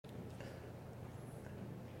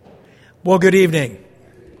Well, good evening.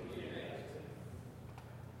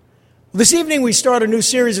 This evening we start a new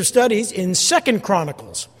series of studies in 2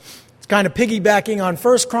 Chronicles. It's kind of piggybacking on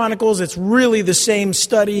 1 Chronicles. It's really the same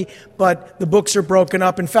study, but the books are broken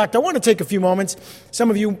up. In fact, I want to take a few moments.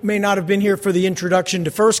 Some of you may not have been here for the introduction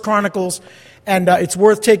to 1 Chronicles, and it's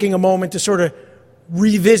worth taking a moment to sort of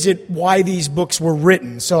revisit why these books were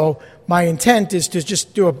written. So my intent is to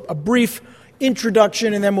just do a brief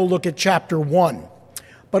introduction, and then we'll look at chapter 1.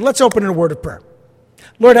 But let's open in a word of prayer.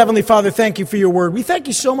 Lord Heavenly Father, thank you for your word. We thank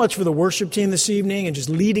you so much for the worship team this evening and just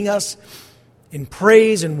leading us in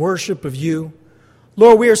praise and worship of you.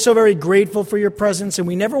 Lord, we are so very grateful for your presence, and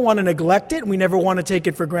we never want to neglect it, and we never want to take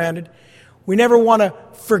it for granted. We never want to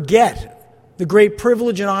forget the great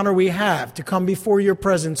privilege and honor we have to come before your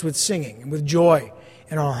presence with singing and with joy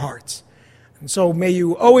in our hearts. And so may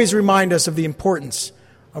you always remind us of the importance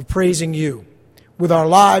of praising you with our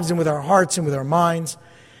lives and with our hearts and with our minds.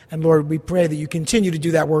 And Lord, we pray that you continue to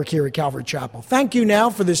do that work here at Calvary Chapel. Thank you now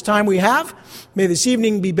for this time we have. May this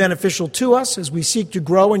evening be beneficial to us as we seek to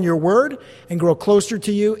grow in your word and grow closer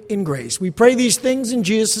to you in grace. We pray these things in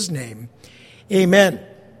Jesus' name. Amen.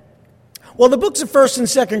 Well, the books of 1st and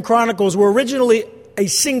 2nd Chronicles were originally a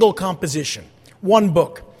single composition, one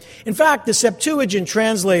book. In fact, the Septuagint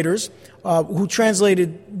translators, who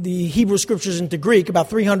translated the Hebrew scriptures into Greek about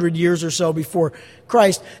 300 years or so before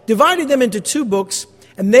Christ, divided them into two books,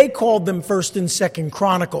 and they called them 1st and 2nd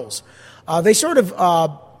Chronicles. They sort of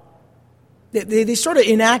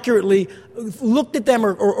inaccurately looked at them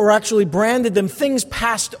or actually branded them things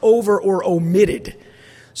passed over or omitted.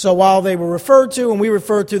 So while they were referred to, and we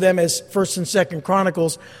refer to them as 1st and 2nd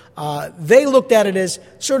Chronicles, they looked at it as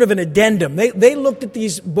sort of an addendum. They looked at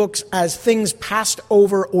these books as things passed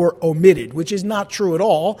over or omitted, which is not true at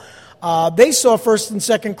all. They saw 1st and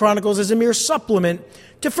 2nd Chronicles as a mere supplement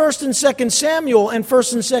to 1st and 2nd Samuel and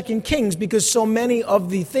 1st and 2nd Kings, because so many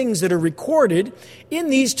of the things that are recorded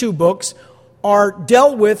in these two books are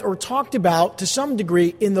dealt with or talked about to some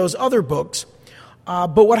degree in those other books.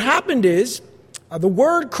 But what happened is, the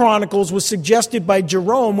word Chronicles was suggested by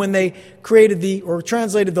Jerome when they created or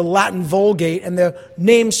translated the Latin Vulgate, and the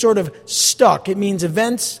name sort of stuck. It means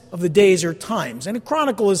events of the days or times. And a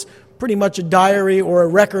chronicle is pretty much a diary or a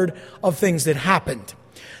record of things that happened.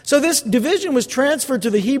 So this division was transferred to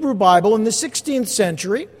the Hebrew Bible in the 16th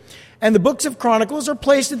century, and the books of Chronicles are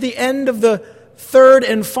placed at the end of the third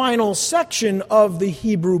and final section of the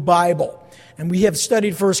Hebrew Bible. And we have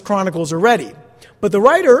studied 1st Chronicles already. But the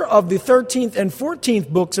writer of the 13th and 14th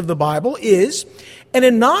books of the Bible is an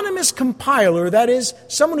anonymous compiler, that is,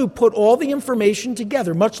 someone who put all the information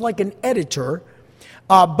together, much like an editor,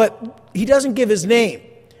 but he doesn't give his name.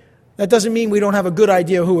 That doesn't mean we don't have a good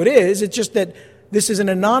idea who it is. It's just that this is an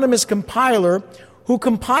anonymous compiler who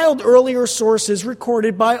compiled earlier sources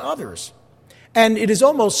recorded by others. And it is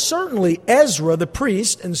almost certainly Ezra, the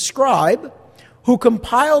priest and scribe, who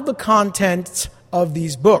compiled the contents of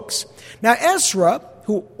these books. Now, Ezra,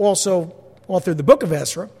 who also authored the book of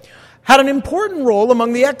Ezra, had an important role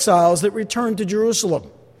among the exiles that returned to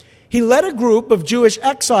Jerusalem. He led a group of Jewish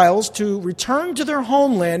exiles to return to their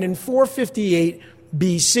homeland in 458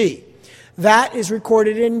 BC. That is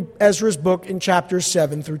recorded in Ezra's book in chapters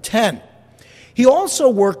 7 through 10. He also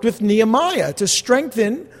worked with Nehemiah to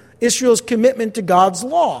strengthen Israel's commitment to God's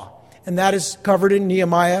law, and that is covered in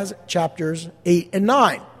Nehemiah chapters 8 and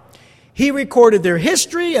 9. He recorded their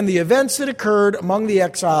history and the events that occurred among the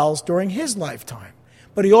exiles during his lifetime,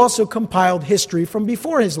 but he also compiled history from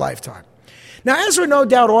before his lifetime. Now, Ezra no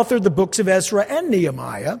doubt authored the books of Ezra and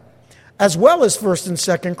Nehemiah, as well as 1st and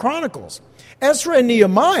 2nd Chronicles. Ezra and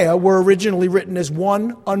Nehemiah were originally written as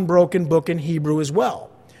one unbroken book in Hebrew as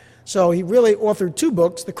well. So he really authored two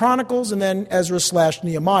books, the Chronicles and then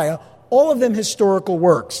Ezra/Nehemiah, all of them historical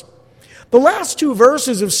works. The last two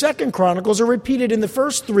verses of 2nd Chronicles are repeated in the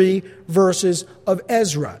first three verses of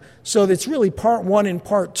Ezra. So it's really part 1 and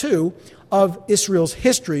part 2 of Israel's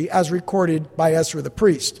history as recorded by Ezra the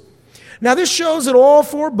priest. Now this shows that all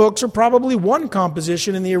four books are probably one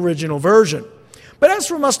composition in the original version. But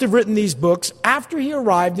Ezra must have written these books after he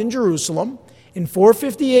arrived in Jerusalem in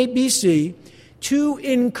 458 BC to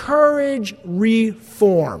encourage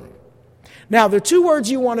reform. Now, there are two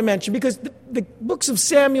words you want to mention because the books of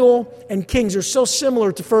Samuel and Kings are so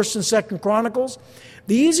similar to 1st and 2nd Chronicles.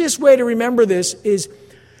 The easiest way to remember this is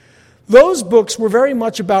those books were very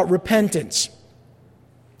much about repentance.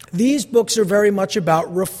 These books are very much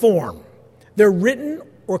about reform. They're written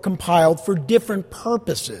or compiled for different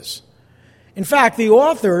purposes. In fact, the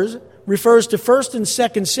author refers to 1st and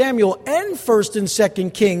 2nd Samuel and 1st and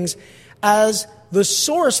 2nd Kings as the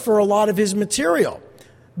source for a lot of his material.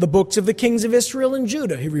 The books of the kings of Israel and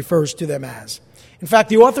Judah, he refers to them as. In fact,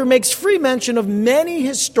 the author makes free mention of many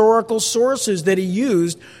historical sources that he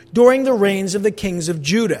used during the reigns of the kings of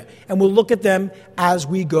Judah, and we'll look at them as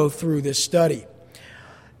we go through this study.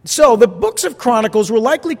 So, the books of Chronicles were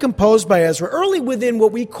likely composed by Ezra early within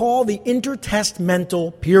what we call the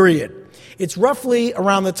intertestamental period. It's roughly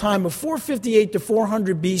around the time of 458 to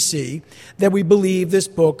 400 BC that we believe this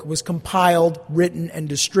book was compiled, written, and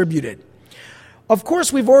distributed. Of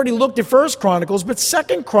course, we've already looked at 1 Chronicles, but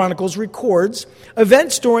 2 Chronicles records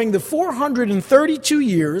events during the 432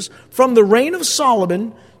 years from the reign of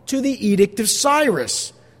Solomon to the Edict of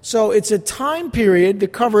Cyrus. So it's a time period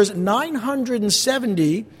that covers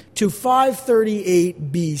 970 to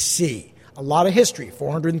 538 BC. A lot of history,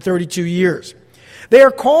 432 years. They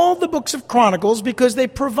are called the books of Chronicles because they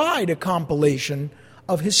provide a compilation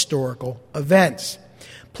of historical events.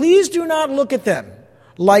 Please do not look at them,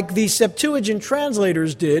 like the Septuagint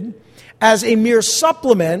translators did, as a mere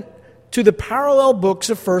supplement to the parallel books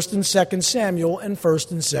of 1st and 2nd Samuel and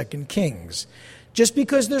 1st and 2nd Kings. Just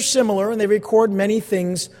because they're similar and they record many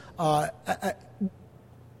things in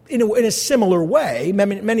a similar way,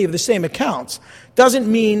 many of the same accounts, doesn't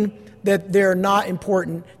mean that they're not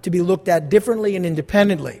important to be looked at differently and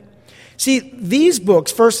independently. See, these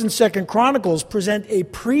books, 1st and 2nd Chronicles, present a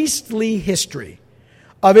priestly history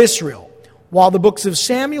of Israel, while the books of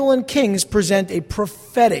Samuel and Kings present a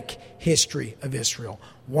prophetic history of Israel.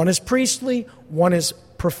 One is priestly, one is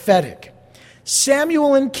prophetic.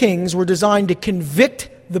 Samuel and Kings were designed to convict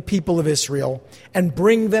the people of Israel and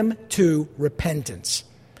bring them to repentance,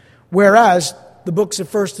 whereas the books of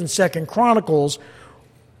 1st and 2nd Chronicles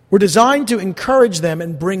were designed to encourage them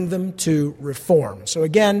and bring them to reform. So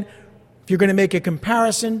again, if you're going to make a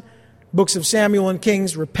comparison, books of Samuel and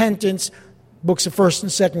Kings, repentance, books of 1st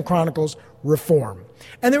and 2nd Chronicles, reform.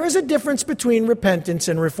 And there is a difference between repentance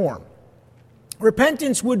and reform.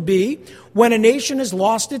 Repentance would be when a nation has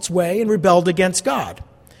lost its way and rebelled against God.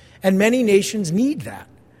 And many nations need that.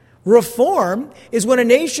 Reform is when a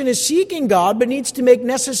nation is seeking God but needs to make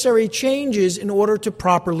necessary changes in order to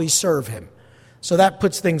properly serve Him. So that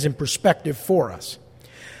puts things in perspective for us.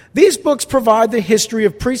 These books provide the history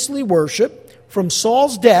of priestly worship from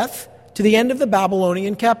Saul's death to the end of the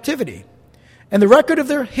Babylonian captivity. And the record of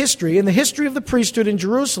their history and the history of the priesthood in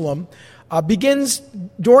Jerusalem begins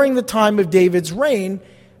during the time of David's reign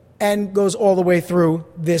and goes all the way through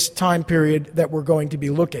this time period that we're going to be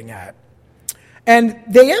looking at. And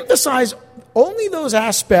they emphasize only those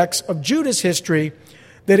aspects of Judah's history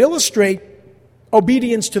that illustrate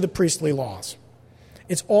obedience to the priestly laws.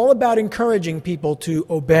 It's all about encouraging people to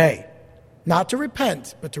obey, not to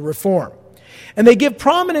repent, but to reform. And they give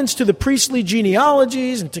prominence to the priestly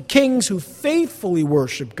genealogies and to kings who faithfully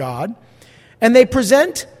worship God. And they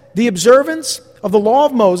present the observance of the law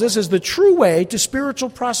of Moses as the true way to spiritual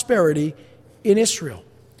prosperity in Israel.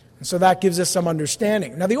 And so that gives us some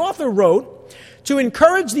understanding. Now, the author wrote to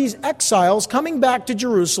encourage these exiles coming back to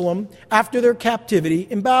Jerusalem after their captivity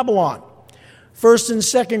in Babylon. 1st and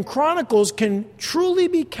 2nd Chronicles can truly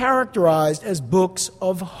be characterized as books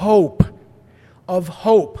of hope. Of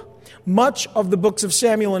hope. Much of the books of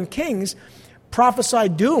Samuel and Kings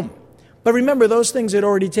prophesied doom. But remember, those things had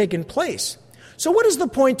already taken place. So what is the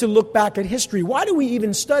point to look back at history? Why do we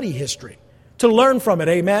even study history? To learn from it,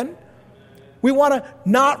 amen? We want to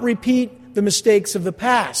not repeat the mistakes of the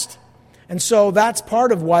past. And so that's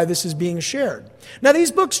part of why this is being shared. Now,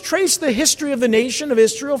 these books trace the history of the nation of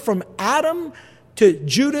Israel from Adam to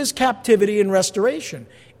Judah's captivity and restoration.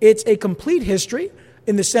 It's a complete history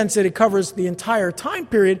in the sense that it covers the entire time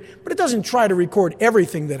period, but it doesn't try to record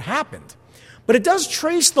everything that happened. But it does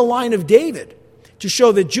trace the line of David to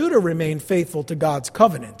show that Judah remained faithful to God's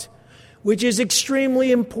covenant, which is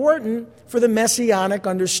extremely important for the messianic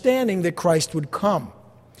understanding that Christ would come.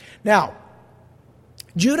 Now,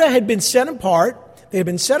 Judah had been set apart. They had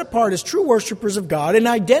been set apart as true worshipers of God and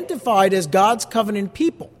identified as God's covenant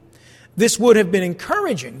people. This would have been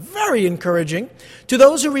encouraging, very encouraging, to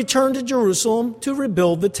those who returned to Jerusalem to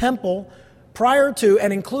rebuild the temple prior to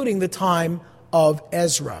and including the time of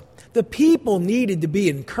Ezra. The people needed to be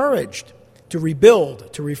encouraged to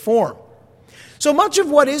rebuild, to reform. So much of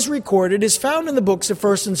what is recorded is found in the books of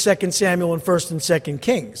 1st and 2nd Samuel and 1st and 2nd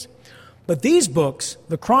Kings. But these books,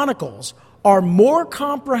 the Chronicles, are more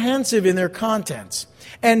comprehensive in their contents.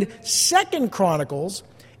 And 2nd Chronicles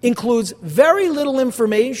includes very little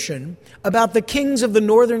information about the kings of the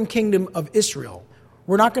northern kingdom of Israel.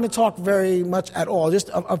 We're not going to talk very much at all, just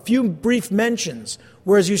a few brief mentions.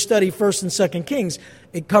 Whereas you study 1st and 2nd Kings,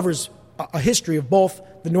 it covers a history of both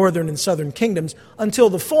the northern and southern kingdoms until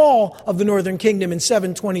the fall of the northern kingdom in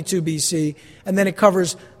 722 BC, and then it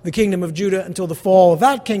covers the kingdom of Judah until the fall of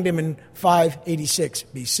that kingdom in 586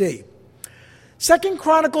 BC. 2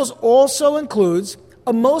 Chronicles also includes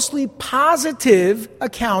a mostly positive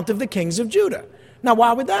account of the kings of Judah. Now,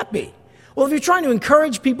 why would that be? Well, if you're trying to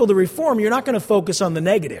encourage people to reform, you're not going to focus on the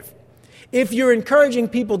negative. If you're encouraging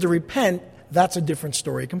people to repent, that's a different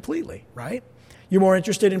story completely, right? You're more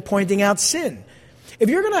interested in pointing out sin. If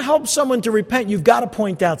you're going to help someone to repent, you've got to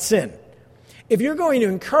point out sin. If you're going to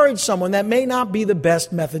encourage someone, that may not be the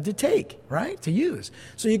best method to take, right? To use.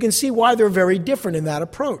 So you can see why they're very different in that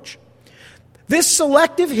approach. This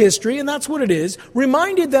selective history, and that's what it is,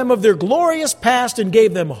 reminded them of their glorious past and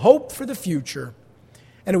gave them hope for the future.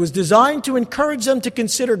 And it was designed to encourage them to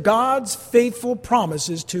consider God's faithful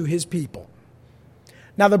promises to his people.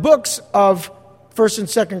 Now, the books of 1st and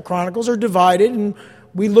 2nd Chronicles are divided, and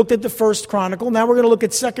we looked at the 1st Chronicle. Now we're going to look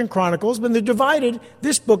at 2nd Chronicles, but they're divided.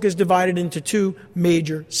 This book is divided into two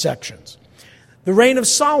major sections. The reign of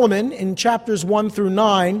Solomon in chapters 1 through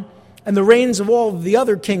 9, and the reigns of all of the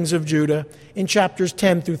other kings of Judah in chapters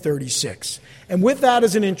 10 through 36. And with that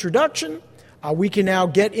as an introduction, we can now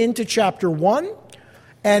get into chapter 1.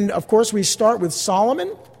 And, of course, we start with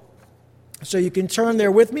Solomon. So you can turn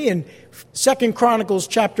there with me in 2 Chronicles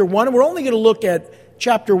chapter 1. And we're only going to look at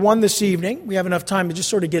chapter 1 this evening. We have enough time to just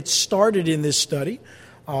sort of get started in this study.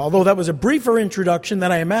 Although that was a briefer introduction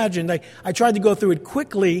than I imagined. I tried to go through it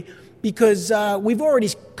quickly because we've already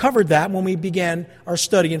covered that when we began our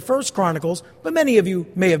study in 1 Chronicles. But many of you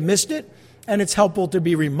may have missed it. And it's helpful to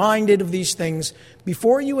be reminded of these things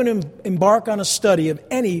before you embark on a study of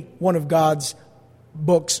any one of God's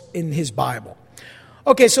books in his Bible.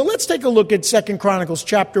 Okay, so let's take a look at 2 Chronicles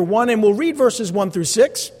chapter 1, and we'll read verses 1 through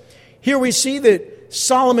 6. Here we see that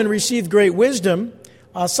Solomon received great wisdom.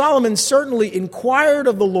 Solomon certainly inquired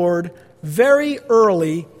of the Lord very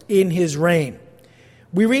early in his reign.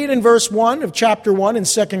 We read in verse 1 of chapter 1 in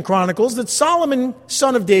 2 Chronicles that Solomon,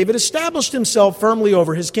 son of David, established himself firmly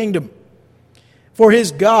over his kingdom. For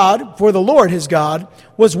the Lord his God,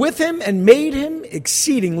 was with him and made him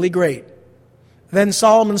exceedingly great. Then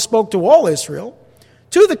Solomon spoke to all Israel,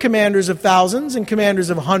 to the commanders of thousands and commanders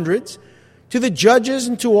of hundreds, to the judges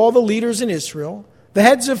and to all the leaders in Israel, the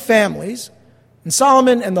heads of families. And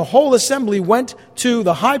Solomon and the whole assembly went to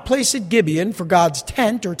the high place at Gibeon, for God's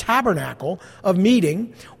tent or tabernacle of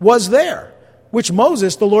meeting was there, which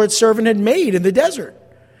Moses, the Lord's servant, had made in the desert.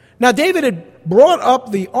 Now David had brought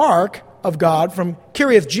up the ark of God from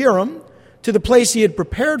Kiriath-Jearim to the place he had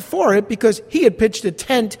prepared for it, because he had pitched a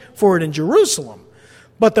tent for it in Jerusalem.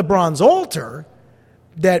 But the bronze altar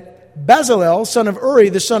that Bezalel, son of Uri,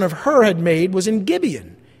 the son of Hur, had made was in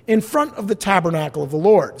Gibeon, in front of the tabernacle of the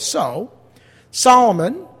Lord. So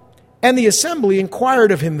Solomon and the assembly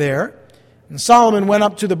inquired of him there, and Solomon went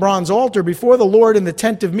up to the bronze altar before the Lord in the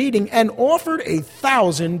tent of meeting and offered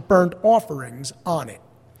 1,000 burnt offerings on it.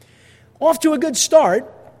 Off to a good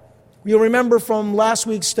start. You'll remember from last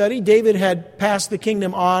week's study, David had passed the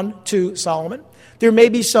kingdom on to Solomon. There may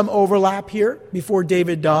be some overlap here before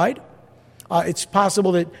David died. It's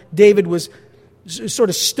possible that David was sort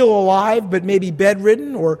of still alive, but maybe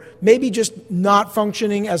bedridden, or maybe just not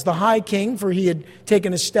functioning as the high king, for he had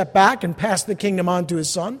taken a step back and passed the kingdom on to his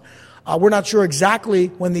son. We're not sure exactly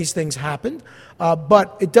when these things happened,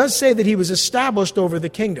 but it does say that he was established over the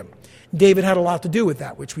kingdom. David had a lot to do with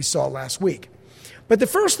that, which we saw last week. But the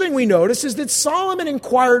first thing we notice is that Solomon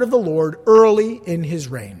inquired of the Lord early in his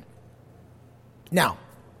reign. Now,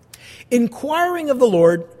 inquiring of the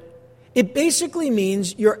Lord, it basically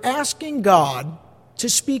means you're asking God to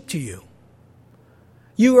speak to you.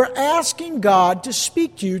 You are asking God to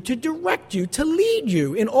speak to you, to direct you, to lead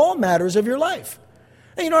you in all matters of your life.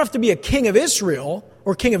 Now, you don't have to be a king of Israel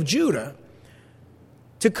or king of Judah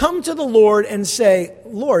to come to the Lord and say,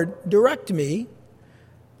 Lord, direct me,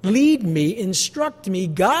 lead me, instruct me,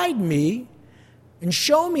 guide me, and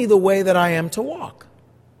show me the way that I am to walk.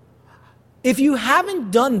 If you haven't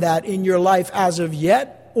done that in your life as of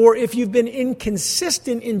yet, or if you've been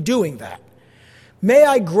inconsistent in doing that, may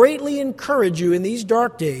I greatly encourage you in these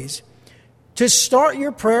dark days to start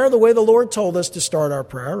your prayer the way the Lord told us to start our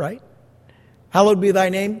prayer, right? Hallowed be thy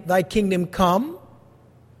name, thy kingdom come,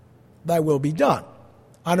 thy will be done,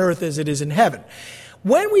 on earth as it is in heaven.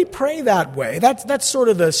 When we pray that way, that's sort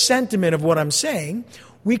of the sentiment of what I'm saying.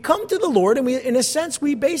 We come to the Lord and in a sense,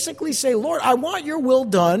 we basically say, Lord, I want your will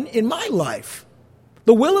done in my life.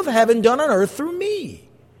 The will of heaven done on earth through me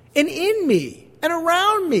and in me and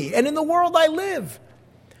around me and in the world I live.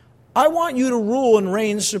 I want you to rule and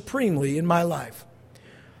reign supremely in my life.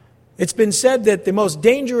 It's been said that the most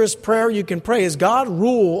dangerous prayer you can pray is, God,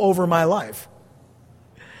 rule over my life.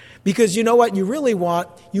 Because you know what you really want?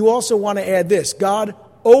 You also want to add this, God,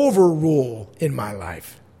 overrule in my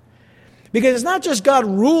life. Because it's not just God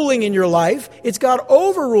ruling in your life, it's God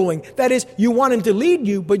overruling. That is, you want him to lead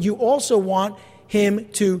you, but you also want him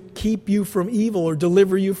to keep you from evil or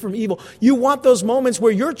deliver you from evil. You want those moments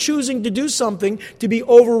where you're choosing to do something to be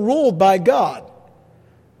overruled by God.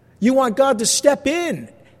 You want God to step in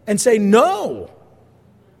and say, no,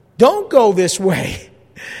 don't go this way.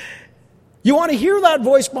 You want to hear that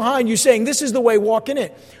voice behind you saying, this is the way, walk in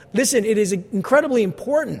it. Listen, it is incredibly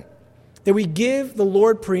important that we give the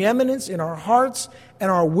Lord preeminence in our hearts and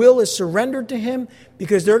our will is surrendered to him,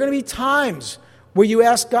 because there are going to be times where you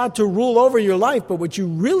ask God to rule over your life, but what you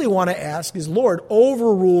really want to ask is, Lord,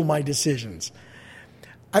 overrule my decisions.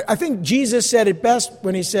 I think Jesus said it best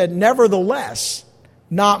when he said, nevertheless,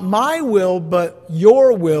 not my will, but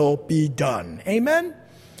your will be done. Amen?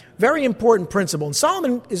 Very important principle. And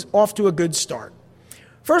Solomon is off to a good start.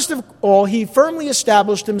 First of all, he firmly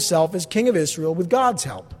established himself as king of Israel with God's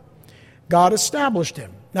help. God established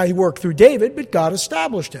him. Now, he worked through David, but God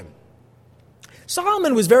established him.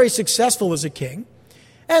 Solomon was very successful as a king,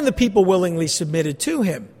 and the people willingly submitted to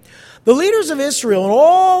him. The leaders of Israel and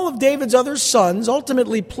all of David's other sons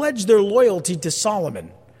ultimately pledged their loyalty to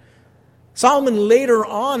Solomon. Solomon later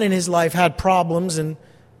on in his life had problems and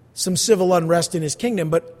some civil unrest in his kingdom,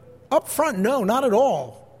 but up front, no, not at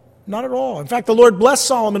all. Not at all. In fact, the Lord blessed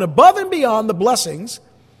Solomon above and beyond the blessings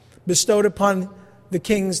bestowed upon the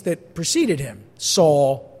kings that preceded him,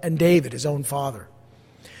 Saul and David, his own father.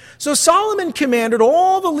 So Solomon commanded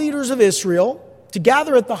all the leaders of Israel to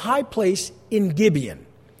gather at the high place in Gibeon.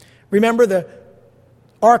 Remember, the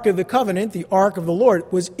Ark of the Covenant, the Ark of the Lord,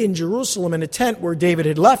 was in Jerusalem in a tent where David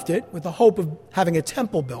had left it with the hope of having a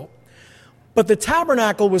temple built. But the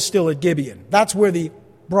tabernacle was still at Gibeon. That's where the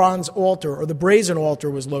bronze altar or the brazen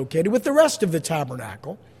altar was located with the rest of the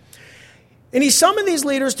tabernacle. And he summoned these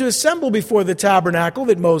leaders to assemble before the tabernacle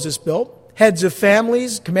that Moses built. Heads of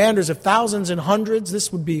families, commanders of thousands and hundreds.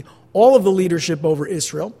 This would be all of the leadership over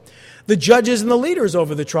Israel. The judges and the leaders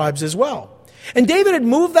over the tribes as well. And David had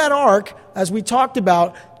moved that ark, as we talked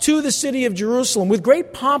about, to the city of Jerusalem with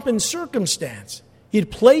great pomp and circumstance. He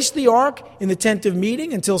had placed the ark in the tent of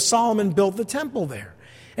meeting until Solomon built the temple there.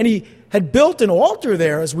 And he had built an altar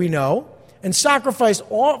there, as we know, and sacrificed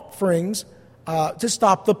offerings to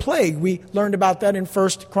stop the plague. We learned about that in 1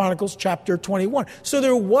 Chronicles chapter 21. So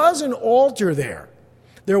there was an altar there.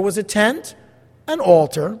 There was a tent, an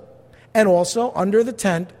altar, and also under the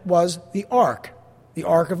tent was the ark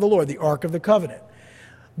of the Lord, the Ark of the Covenant.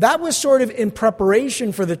 That was sort of in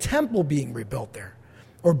preparation for the temple being rebuilt there,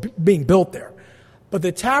 or being built there. But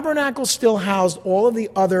the tabernacle still housed all of the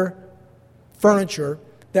other furniture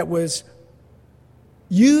that was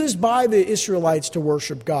used by the Israelites to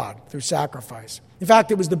worship God through sacrifice. In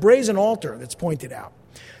fact, it was the brazen altar that's pointed out.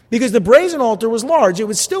 Because the brazen altar was large. It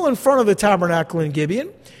was still in front of the tabernacle in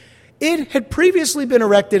Gibeon. It had previously been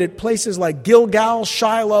erected at places like Gilgal,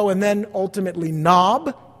 Shiloh, and then ultimately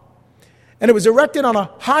Nob. And it was erected on a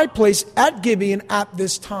high place at Gibeon at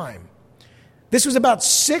this time. This was about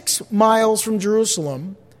 6 miles from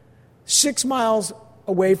Jerusalem, 6 miles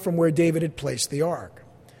away from where David had placed the ark.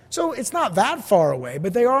 So it's not that far away,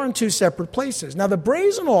 but they are in 2 separate places. Now, the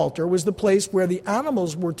brazen altar was the place where the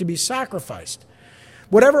animals were to be sacrificed.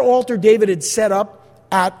 Whatever altar David had set up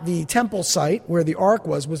at the temple site where the ark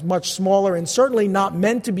was much smaller and certainly not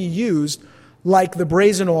meant to be used like the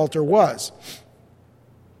brazen altar was.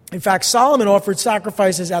 In fact, Solomon offered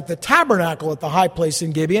sacrifices at the tabernacle at the high place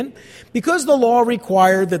in Gibeon because the law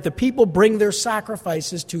required that the people bring their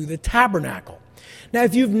sacrifices to the tabernacle. Now,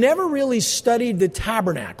 if you've never really studied the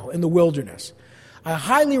tabernacle in the wilderness, I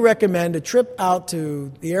highly recommend a trip out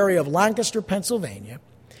to the area of Lancaster, Pennsylvania,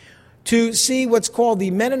 to see what's called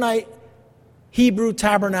the Mennonite Hebrew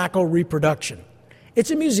Tabernacle Reproduction.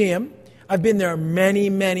 It's a museum. I've been there many,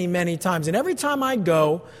 many, many times. And every time I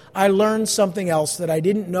go, I learn something else that I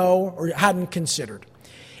didn't know or hadn't considered.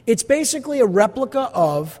 It's basically a replica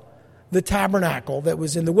of the tabernacle that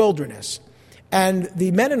was in the wilderness. And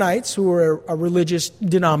the Mennonites, who are a religious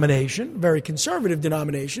denomination, very conservative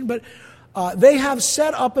denomination, but they have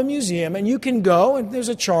set up a museum, and you can go, and there's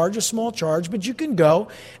a charge, a small charge, but you can go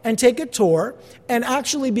and take a tour and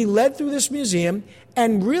actually be led through this museum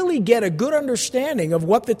and really get a good understanding of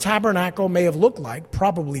what the tabernacle may have looked like,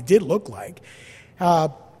 probably did look like,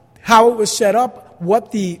 how it was set up,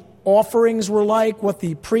 what the offerings were like, what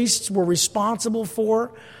the priests were responsible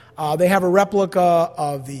for. They have a replica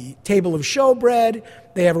of the table of showbread.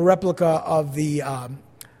 They have a replica of the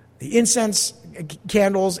the incense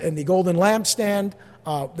candles and the golden lampstand,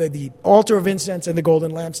 the altar of incense and the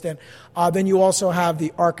golden lampstand. Then you also have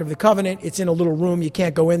the Ark of the Covenant. It's in a little room. You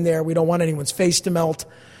can't go in there. We don't want anyone's face to melt.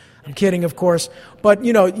 I'm kidding, of course. But,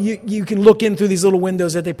 you can look in through these little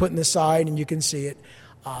windows that they put in the side, and you can see it.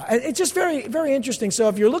 And it's just very, very interesting. So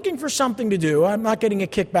if you're looking for something to do, I'm not getting a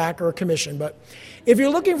kickback or a commission, but if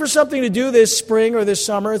you're looking for something to do this spring or this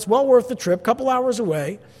summer, it's well worth the trip, a couple hours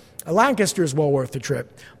away. Lancaster is well worth the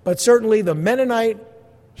trip. But certainly the Mennonite,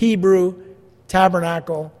 Hebrew,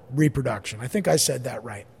 Tabernacle, reproduction. I think I said that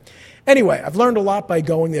right. Anyway, I've learned a lot by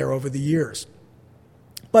going there over the years.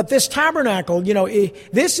 But this tabernacle,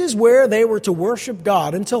 this is where they were to worship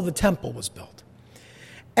God until the temple was built.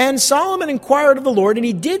 And Solomon inquired of the Lord, and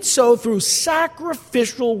he did so through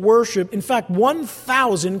sacrificial worship. In fact,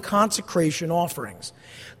 1,000 consecration offerings.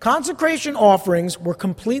 Consecration offerings were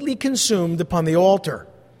completely consumed upon the altar.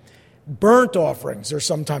 Burnt offerings they're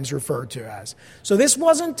sometimes referred to as. So this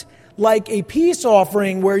wasn't like a peace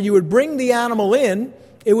offering where you would bring the animal in,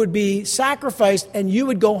 it would be sacrificed, and you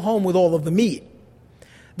would go home with all of the meat.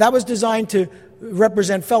 That was designed to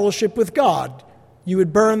represent fellowship with God. You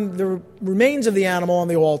would burn the remains of the animal on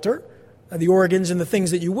the altar, the organs and the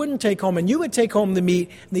things that you wouldn't take home, and you would take home the meat.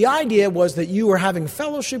 The idea was that you were having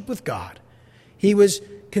fellowship with God. He was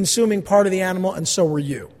consuming part of the animal, and so were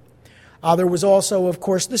you. There was also, of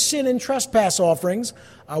course, the sin and trespass offerings,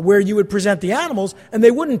 where you would present the animals, and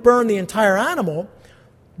they wouldn't burn the entire animal,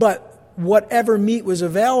 but whatever meat was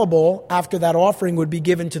available after that offering would be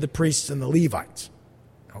given to the priests and the Levites.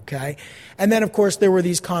 Okay? And then, of course, there were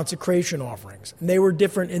these consecration offerings. And they were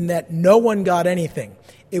different in that no one got anything.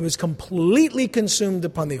 It was completely consumed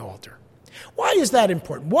upon the altar. Why is that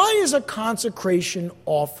important? Why is a consecration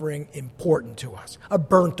offering important to us? A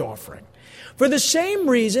burnt offering. For the same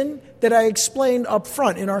reason that I explained up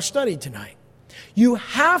front in our study tonight. You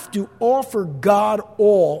have to offer God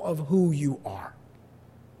all of who you are.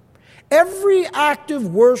 Every act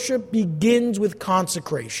of worship begins with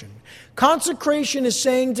consecration. Consecration is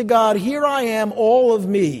saying to God, here I am, all of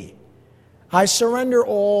me. I surrender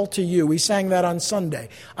all to you. We sang that on Sunday.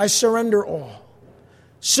 I surrender all.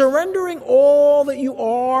 Surrendering all that you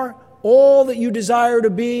are, all that you desire to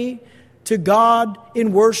be, to God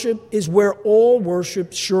in worship is where all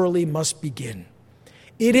worship surely must begin.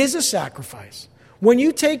 It is a sacrifice. When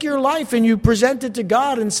you take your life and you present it to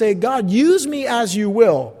God and say, God, use me as you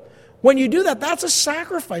will. When you do that, that's a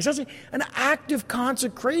sacrifice. That's an act of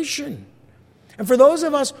consecration. And for those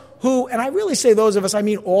of us who, and I really say those of us, I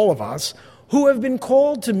mean all of us, who have been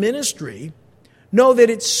called to ministry, know that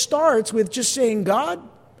it starts with just saying, God,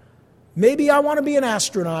 maybe I want to be an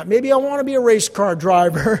astronaut. Maybe I want to be a race car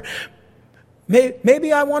driver.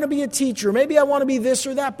 Maybe I want to be a teacher. Maybe I want to be this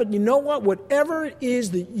or that. But you know what? Whatever it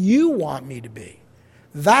is that you want me to be,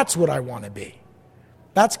 that's what I want to be.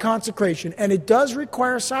 That's consecration. And it does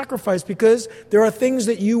require sacrifice because there are things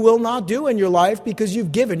that you will not do in your life because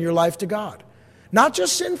you've given your life to God. Not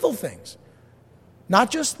just sinful things.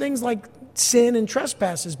 Not just things like sin and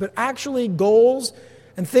trespasses, but actually goals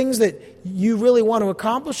and things that you really want to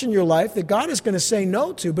accomplish in your life that God is going to say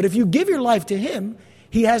no to. But if you give your life to Him,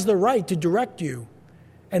 He has the right to direct you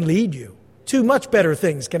and lead you to much better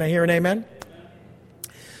things. Can I hear an amen?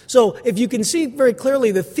 So if you can see very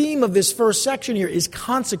clearly, the theme of this first section here is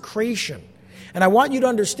consecration. And I want you to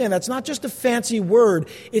understand that's not just a fancy word.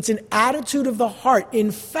 It's an attitude of the heart.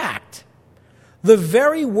 In fact, the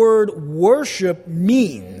very word worship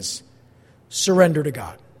means surrender to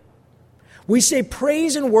God. We say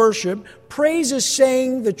praise and worship. Praise is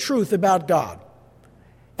saying the truth about God.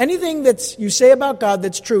 Anything that you say about God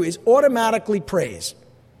that's true is automatically praise.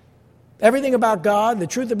 Everything about God, the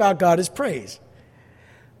truth about God is praise.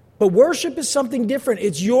 But worship is something different.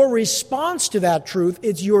 It's your response to that truth.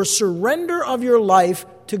 It's your surrender of your life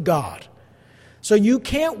to God. So you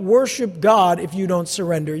can't worship God if you don't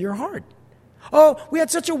surrender your heart. Oh, we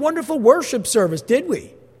had such a wonderful worship service, did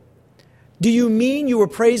we? Do you mean you were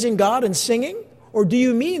praising God and singing? Or do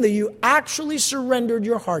you mean that you actually surrendered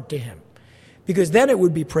your heart to Him? Because then it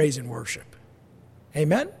would be praise and worship.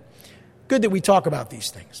 Amen? Good that we talk about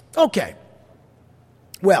these things. Okay.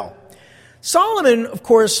 Well, Solomon, of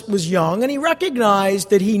course, was young, and he recognized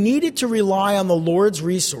that he needed to rely on the Lord's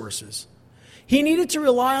resources. He needed to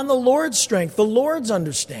rely on the Lord's strength, the Lord's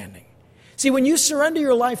understanding. See, when you surrender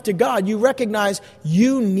your life to God, you recognize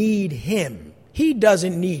you need Him. He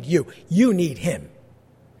doesn't need you. You need Him.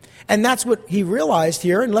 And that's what he realized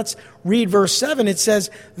here. And let's read verse 7. It says,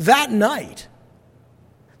 that night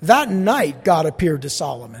God appeared to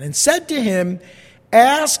Solomon and said to him,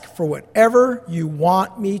 ask for whatever you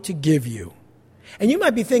want me to give you. And you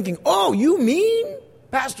might be thinking, oh, you mean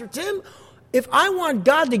Pastor Tim, if I want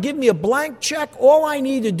God to give me a blank check, all I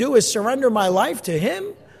need to do is surrender my life to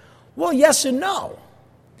Him? Well, yes and no.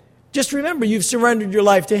 Just remember, you've surrendered your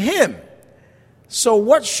life to Him. So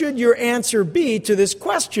what should your answer be to this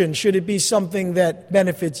question? Should it be something that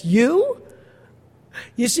benefits you?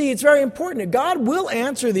 You see, it's very important that God will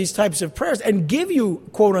answer these types of prayers and give you,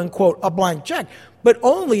 quote unquote, a blank check, but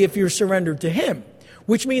only if you're surrendered to Him,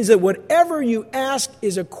 which means that whatever you ask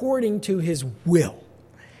is according to His will.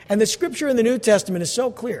 And the scripture in the New Testament is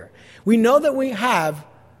so clear. We know that we have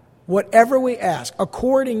whatever we ask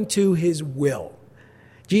according to His will.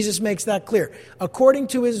 Jesus makes that clear. According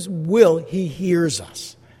to His will, He hears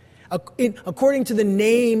us. According to the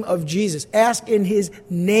name of Jesus, ask in His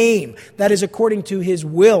name. That is according to His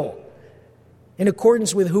will, in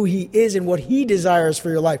accordance with who He is and what He desires for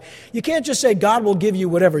your life. You can't just say God will give you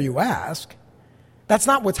whatever you ask. That's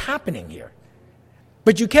not what's happening here.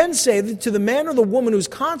 But you can say that to the man or the woman who's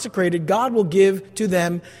consecrated, God will give to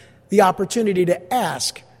them the opportunity to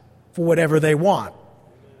ask for whatever they want.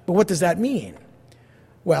 But what does that mean?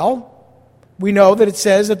 Well, we know that it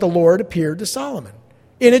says that the Lord appeared to Solomon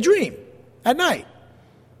in a dream at night.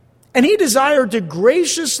 And He desired to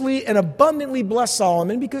graciously and abundantly bless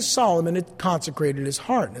Solomon because Solomon had consecrated his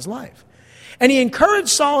heart and his life. And He encouraged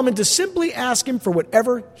Solomon to simply ask Him for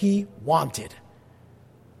whatever he wanted.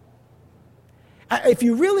 If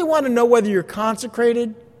you really want to know whether you're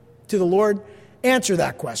consecrated to the Lord, answer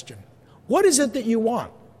that question. What is it that you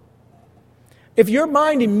want? If your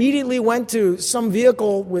mind immediately went to some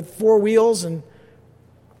vehicle with 4 wheels and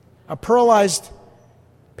a pearlized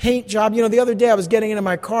paint job. The other day I was getting into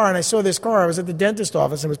my car and I saw this car. I was at the dentist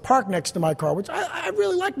office and it was parked next to my car, which I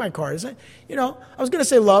really like my car. I was going to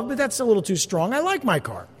say love, but that's a little too strong. I like my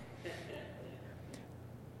car.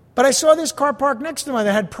 But I saw this car parked next to mine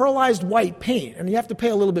that had pearlized white paint. And you have to pay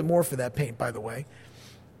a little bit more for that paint, by the way.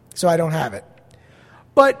 So I don't have it.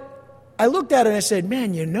 But I looked at it and I said,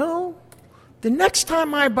 man, the next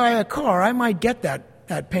time I buy a car, I might get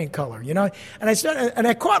that paint color, And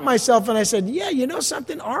I caught myself and I said, yeah, you know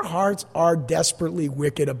something? Our hearts are desperately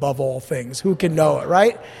wicked above all things. Who can know it,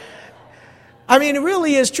 right? I mean, it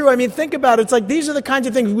really is true. I mean, think about it. It's like these are the kinds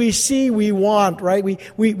of things we see, we want, right? We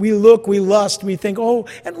look, we lust, we think, oh,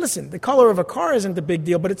 and listen, the color of a car isn't the big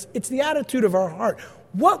deal, but it's the attitude of our heart.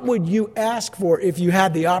 What would you ask for if you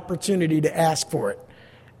had the opportunity to ask for it?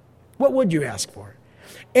 What would you ask for?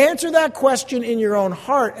 Answer that question in your own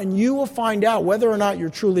heart, and you will find out whether or not you're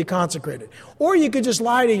truly consecrated. Or you could just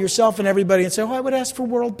lie to yourself and everybody and say, oh, I would ask for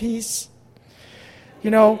world peace.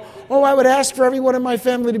 I would ask for everyone in my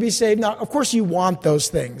family to be saved. Now, of course, you want those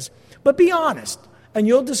things. But be honest, and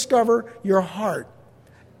you'll discover your heart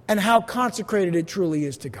and how consecrated it truly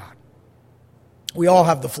is to God. We all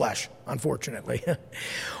have the flesh, unfortunately.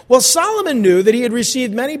 Well, Solomon knew that he had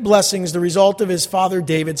received many blessings, the result of his father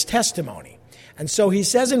David's testimony. And so he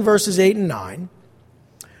says in verses 8 and 9,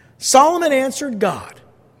 Solomon answered God,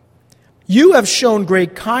 you have shown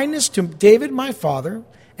great kindness to David my father,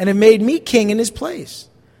 and have made me king in his place.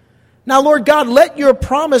 Now, Lord God, let your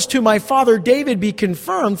promise to my father David be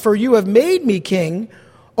confirmed, for you have made me king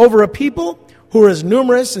over a people who are as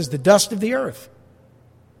numerous as the dust of the earth.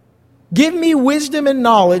 Give me wisdom and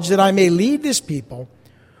knowledge that I may lead this people,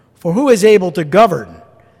 for who is able to govern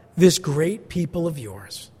this great people of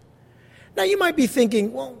yours? Now, you might be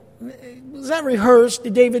thinking, well, was that rehearsed?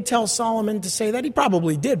 Did David tell Solomon to say that? He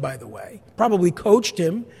probably did, by the way. Probably coached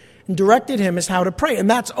him and directed him as how to pray, and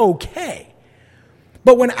that's okay.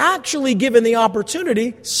 But when actually given the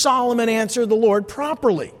opportunity, Solomon answered the Lord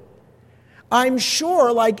properly. I'm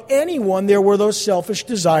sure, like anyone, there were those selfish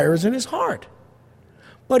desires in his heart.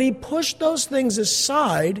 But he pushed those things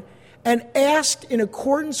aside and asked in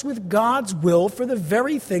accordance with God's will for the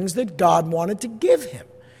very things that God wanted to give him.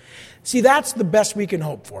 See, that's the best we can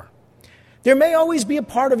hope for. There may always be a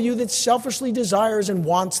part of you that selfishly desires and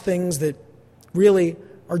wants things that really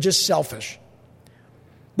are just selfish.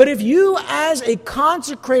 But if you, as a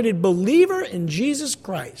consecrated believer in Jesus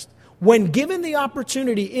Christ, when given the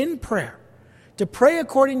opportunity in prayer to pray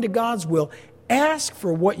according to God's will, ask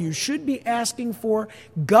for what you should be asking for,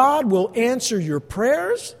 God will answer your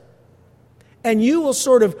prayers, and you will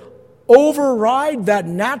sort of override that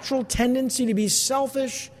natural tendency to be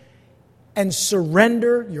selfish and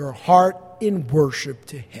surrender your heart in worship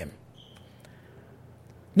to Him.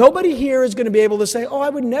 Nobody here is going to be able to say, oh, I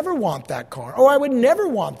would never want that car. Oh, I would never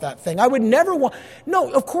want that thing. I would never want... No,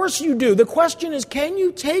 of course you do. The question is, can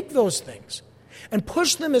you take those things and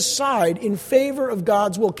push them aside in favor of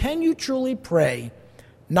God's will? Can you truly pray,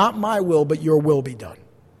 not my will, but your will be done?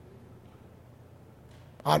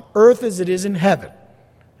 On earth as it is in heaven.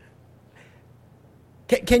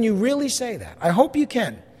 Can you really say that? I hope you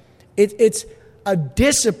can. It's a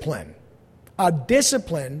discipline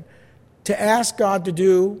to ask God to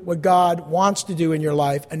do what God wants to do in your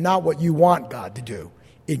life and not what you want God to do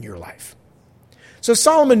in your life. So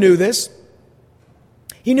Solomon knew this.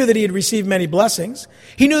 He knew that he had received many blessings.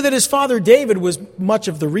 He knew that his father David was much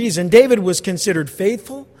of the reason. David was considered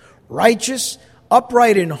faithful, righteous,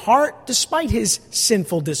 upright in heart, despite his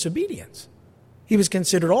sinful disobedience. He was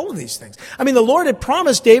considered all of these things. I mean, the Lord had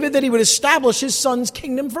promised David that he would establish his son's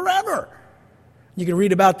kingdom forever. You can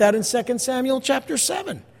read about that in 2 Samuel chapter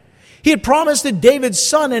 7. He had promised that David's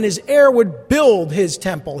son and his heir would build his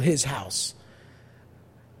temple, his house.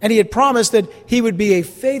 And he had promised that he would be a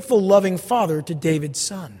faithful, loving father to David's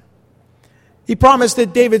son. He promised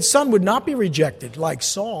that David's son would not be rejected like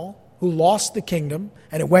Saul, who lost the kingdom,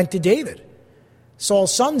 and it went to David.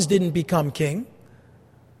 Saul's sons didn't become king.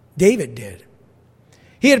 David did.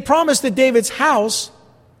 He had promised that David's house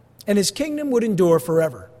and his kingdom would endure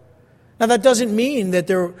forever. Now, that doesn't mean that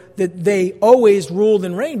they always ruled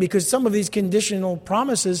and reigned, because some of these conditional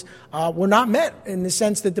promises were not met, in the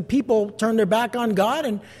sense that the people turned their back on God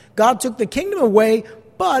and God took the kingdom away.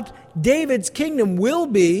 But David's kingdom will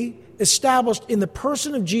be established in the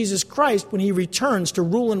person of Jesus Christ when he returns to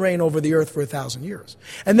rule and reign over the earth for 1,000 years,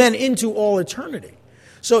 and then into all eternity.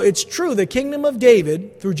 So it's true, the kingdom of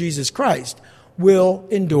David, through Jesus Christ, will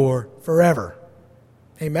endure forever.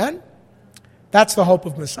 Amen? That's the hope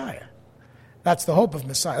of Messiah. That's the hope of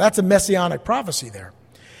Messiah. That's a messianic prophecy there.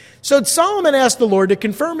 So Solomon asked the Lord to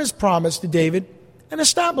confirm his promise to David and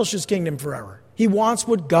establish his kingdom forever. He wants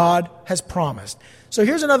what God has promised. So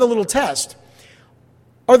here's another little test.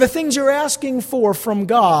 Are the things you're asking for from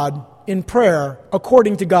God in prayer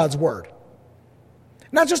according to God's word?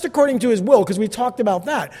 Not just according to his will, because we talked about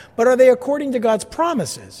that, but are they according to God's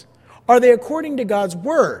promises? Are they according to God's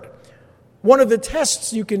word? One of the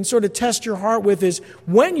tests you can sort of test your heart with is,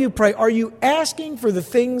 when you pray, are you asking for the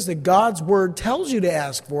things that God's word tells you to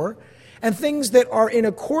ask for, and things that are in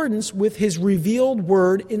accordance with his revealed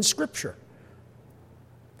word in Scripture?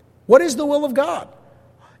 What is the will of God?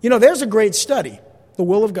 You know, there's a great study, the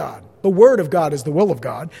will of God. The word of God is the will of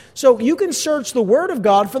God. So you can search the word of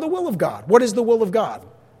God for the will of God. What is the will of God?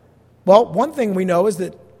 Well, one thing we know is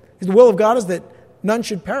that the will of God is that none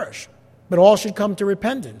should perish, but all should come to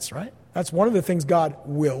repentance, right? That's one of the things God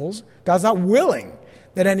wills. God's not willing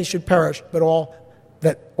that any should perish, but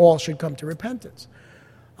that all should come to repentance.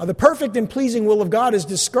 The perfect and pleasing will of God is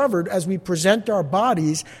discovered as we present our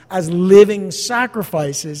bodies as living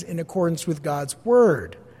sacrifices in accordance with God's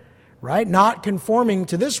word, right? Not conforming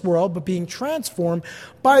to this world, but being transformed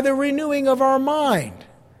by the renewing of our mind.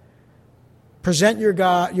 Present your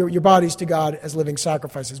bodies to God as living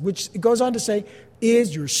sacrifices, which it goes on to say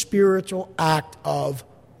is your spiritual act of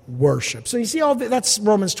worship. So you see, that's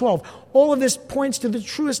Romans 12. All of this points to the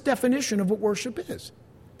truest definition of what worship is.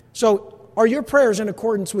 So are your prayers in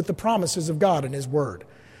accordance with the promises of God and his word?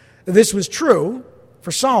 This was true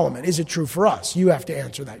for Solomon. Is it true for us? You have to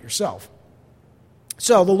answer that yourself.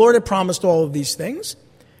 So the Lord had promised all of these things.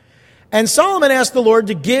 And Solomon asked the Lord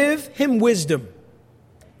to give him wisdom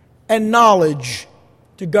and knowledge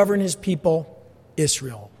to govern his people,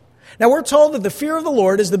 Israel. Now we're told that the fear of the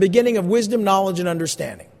Lord is the beginning of wisdom, knowledge, and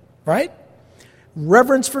understanding. Right?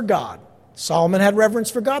 Reverence for God. Solomon had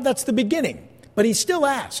reverence for God. That's the beginning. But he still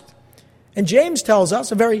asked. And James tells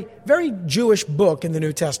us, a very, very Jewish book in the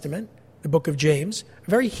New Testament, the book of James,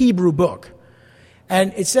 a very Hebrew book.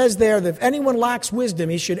 And it says there that if anyone lacks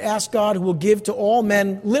wisdom, he should ask God, who will give to all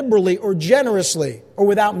men liberally or generously or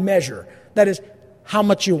without measure. That is, how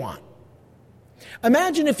much you want.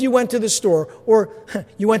 Imagine if you went to the store, or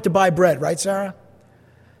you went to buy bread, right, Sarah?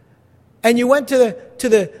 And you went to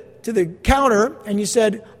the counter and you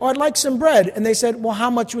said, "Oh, I'd like some bread." And they said, "Well,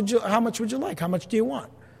 how much would you like? How much do you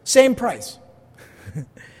want?" Same price.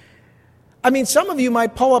 I mean, some of you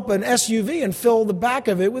might pull up an SUV and fill the back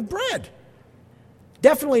of it with bread.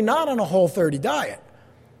 Definitely not on a Whole30 diet.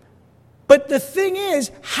 But the thing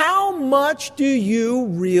is, how much do you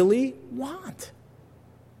really want?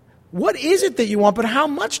 What is it that you want, but how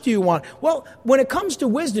much do you want? Well, when it comes to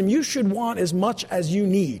wisdom, you should want as much as you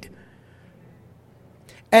need.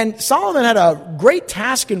 And Solomon had a great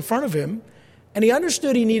task in front of him, and he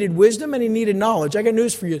understood he needed wisdom and he needed knowledge. I got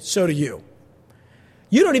news for you, so do you.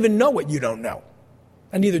 You don't even know what you don't know,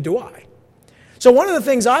 and neither do I. So one of the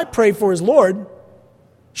things I pray for is, Lord,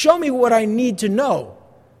 show me what I need to know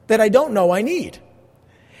that I don't know I need.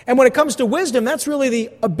 And when it comes to wisdom, that's really the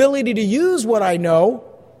ability to use what I know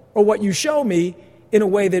or what you show me in a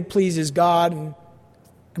way that pleases God and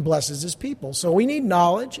and blesses his people. So we need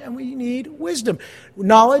knowledge and we need wisdom.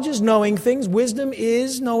 Knowledge is knowing things. Wisdom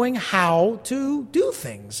is knowing how to do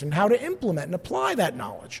things and how to implement and apply that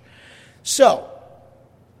knowledge. So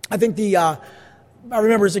I think I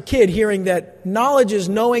remember as a kid hearing that knowledge is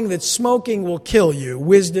knowing that smoking will kill you.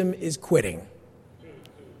 Wisdom is quitting.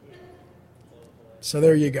 So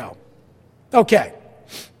there you go. Okay.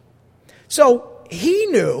 So he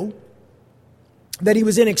knew that he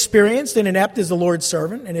was inexperienced and inept as the Lord's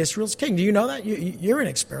servant and Israel's king. Do you know that? You're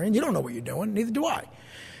inexperienced. You don't know what you're doing. Neither do I.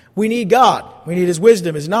 We need God. We need his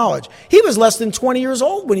wisdom, his knowledge. He was less than 20 years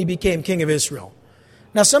old when he became king of Israel.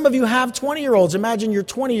 Now, some of you have 20-year-olds. Imagine your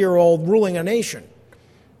 20-year-old ruling a nation,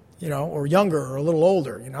 or younger or a little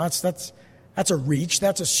older. That's a reach.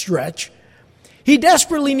 That's a stretch. He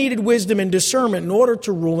desperately needed wisdom and discernment in order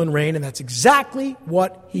to rule and reign, and that's exactly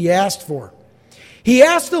what he asked for. He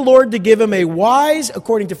asked the Lord to give him a wise,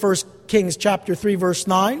 according to 1 Kings chapter 3, verse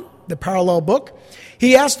 9, the parallel book.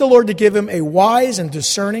 He asked the Lord to give him a wise and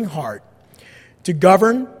discerning heart to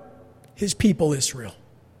govern his people Israel.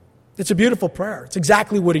 It's a beautiful prayer. It's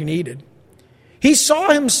exactly what he needed. He saw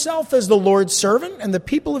himself as the Lord's servant and the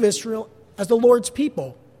people of Israel as the Lord's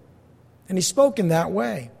people. And he spoke in that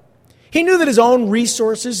way. He knew that his own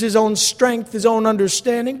resources, his own strength, his own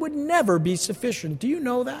understanding would never be sufficient. Do you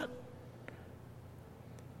know that?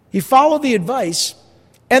 He followed the advice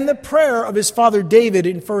and the prayer of his father David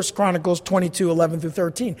in 1 Chronicles 22, 11 through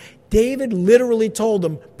 13. David literally told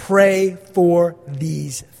him, pray for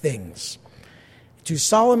these things. To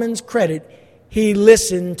Solomon's credit, he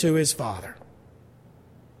listened to his father.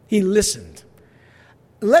 He listened.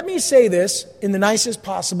 Let me say this in the nicest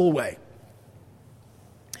possible way.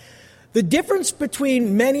 The difference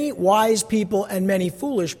between many wise people and many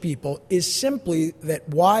foolish people is simply that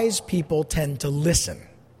wise people tend to listen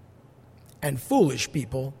and foolish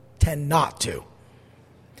people tend not to.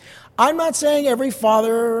 I'm not saying every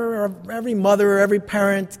father or every mother or every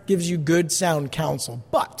parent gives you good, sound counsel,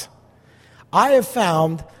 but I have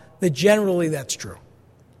found that generally that's true.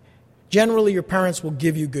 Generally, your parents will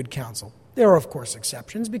give you good counsel. There are, of course,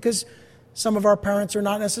 exceptions because some of our parents are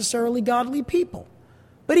not necessarily godly people.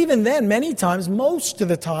 But even then, many times, most of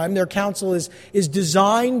the time, their counsel is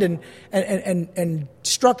designed and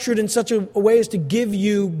structured in such a way as to give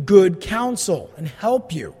you good counsel and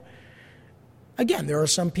help you. Again, there are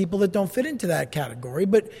some people that don't fit into that category,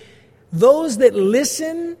 but those that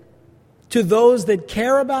listen to those that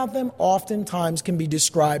care about them oftentimes can be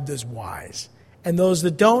described as wise. And those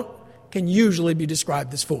that don't can usually be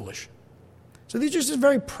described as foolish. So these are just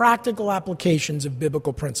very practical applications of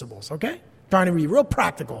biblical principles, okay? Trying to be real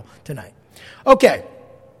practical tonight. Okay.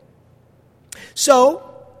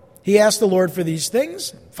 So, he asked the Lord for these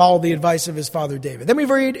things, followed the advice of his father David. Then we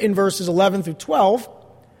read in verses 11 through 12,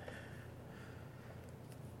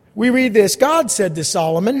 we read this, God said to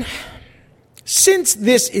Solomon, since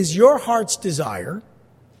this is your heart's desire,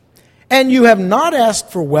 and you have not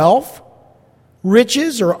asked for wealth,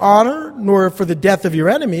 riches, or honor, nor for the death of your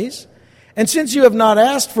enemies, and since you have not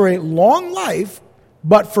asked for a long life,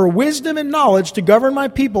 but for wisdom and knowledge to govern my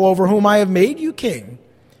people over whom I have made you king.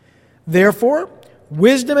 Therefore,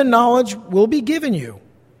 wisdom and knowledge will be given you,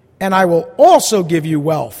 and I will also give you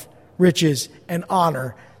wealth, riches, and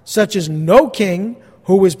honor, such as no king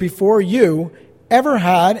who was before you ever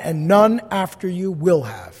had, and none after you will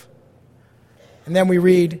have. And then we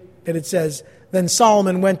read that it says, then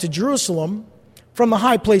Solomon went to Jerusalem from the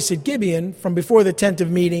high place at Gibeon, from before the tent of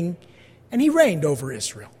meeting, and he reigned over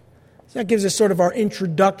Israel. That gives us sort of our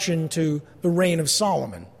introduction to the reign of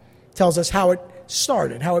Solomon. Tells us how it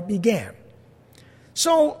started, how it began.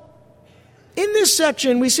 So, in this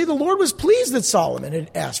section, we see the Lord was pleased that Solomon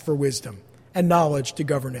had asked for wisdom and knowledge to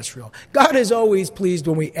govern Israel. God is always pleased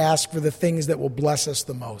when we ask for the things that will bless us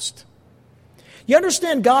the most. You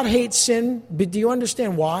understand God hates sin, but do you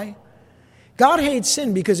understand why? God hates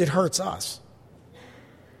sin because it hurts us.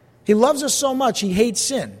 He loves us so much, he hates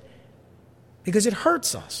sin because it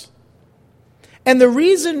hurts us. And the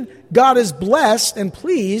reason God is blessed and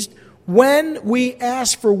pleased when we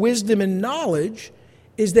ask for wisdom and knowledge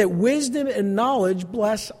is that wisdom and knowledge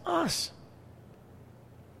bless us.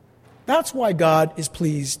 That's why God is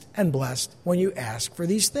pleased and blessed when you ask for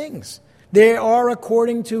these things. They are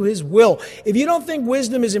according to his will. If you don't think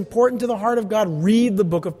wisdom is important to the heart of God, read the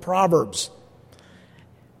book of Proverbs.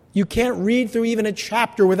 You can't read through even a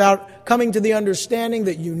chapter without coming to the understanding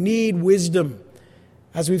that you need wisdom.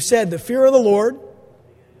 As we've said, the fear of the Lord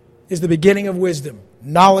is the beginning of wisdom,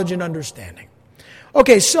 knowledge and understanding.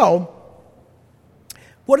 Okay, so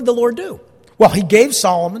what did the Lord do? Well, he gave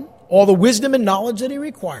Solomon all the wisdom and knowledge that he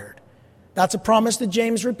required. That's a promise that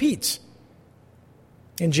James repeats.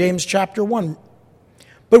 in James chapter 1.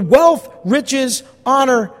 But wealth, riches,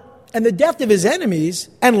 honor, and the death of his enemies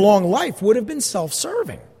and long life would have been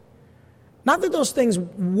self-serving. Not that those things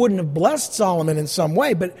wouldn't have blessed Solomon in some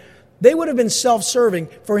way, but they would have been self-serving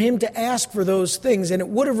for him to ask for those things, and it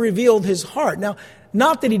would have revealed his heart. Now,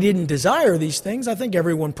 not that he didn't desire these things. I think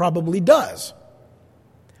everyone probably does.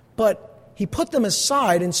 But he put them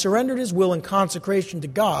aside and surrendered his will and consecration to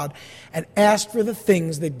God and asked for the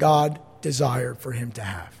things that God desired for him to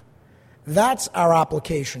have. That's our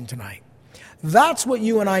application tonight. That's what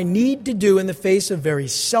you and I need to do in the face of very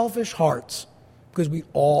selfish hearts, because we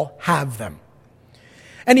all have them.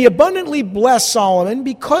 And he abundantly blessed Solomon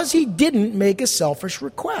because he didn't make a selfish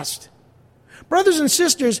request. Brothers and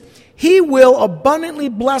sisters, he will abundantly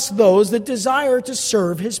bless those that desire to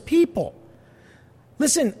serve his people.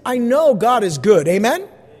 Listen, I know God is good. Amen?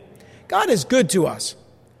 God is good to us.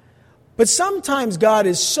 But sometimes God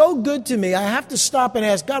is so good to me, I have to stop and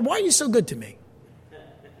ask, God, why are you so good to me?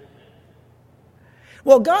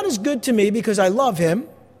 Well, God is good to me because I love him.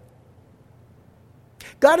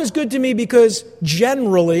 God is good to me because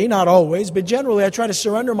generally, not always, but generally I try to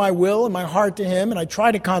surrender my will and my heart to him, and I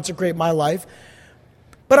try to consecrate my life.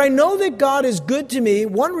 But I know that God is good to me.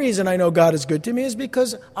 One reason I know God is good to me is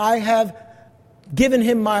because I have given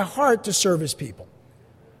him my heart to serve his people.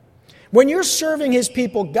 When you're serving his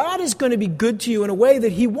people, God is going to be good to you in a way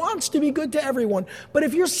that he wants to be good to everyone. But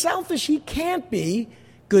if you're selfish, he can't be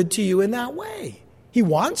good to you in that way. He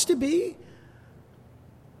wants to be.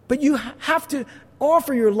 But you have to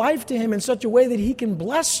offer your life to him in such a way that he can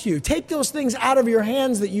bless you. Take those things out of your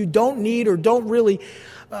hands that you don't need or don't really,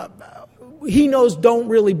 he knows don't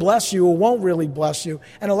really bless you or won't really bless you,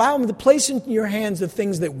 and allow him to place in your hands the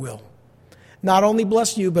things that will. Not only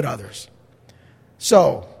bless you, but others.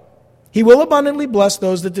 So, he will abundantly bless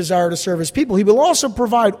those that desire to serve his people. He will also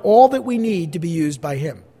provide all that we need to be used by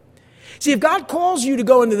him. See, if God calls you to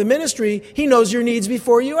go into the ministry, he knows your needs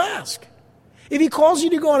before you ask. If he calls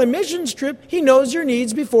you to go on a missions trip, he knows your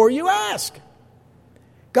needs before you ask.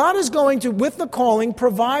 God is going to, with the calling,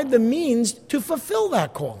 provide the means to fulfill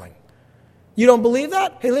that calling. You don't believe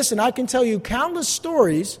that? Hey, listen, I can tell you countless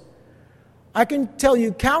stories.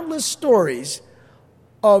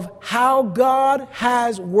 Of how God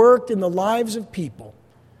has worked in the lives of people.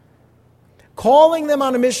 Calling them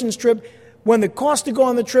on a missions trip when the cost to go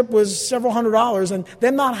on the trip was several $100s, and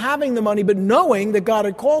them not having the money but knowing that God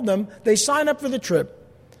had called them, they sign up for the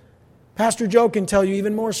trip. Pastor Joe can tell you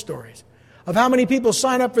even more stories of how many people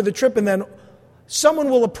sign up for the trip and then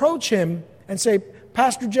someone will approach him and say,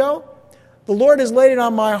 Pastor Joe, the Lord has laid it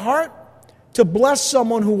on my heart to bless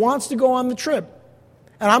someone who wants to go on the trip,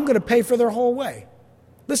 and I'm going to pay for their whole way.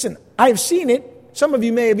 Listen, I've seen it. Some of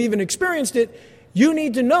you may have even experienced it. You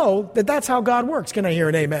need to know that that's how God works. Can I hear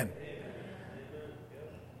an amen?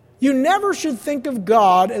 You never should think of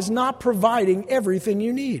God as not providing everything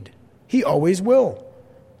you need. He always will,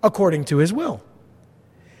 according to his will.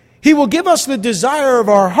 He will give us the desire of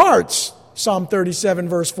our hearts. Psalm 37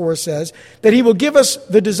 verse 4 says that he will give us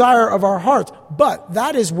the desire of our hearts. But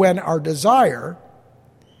that is when our desire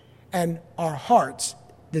and our hearts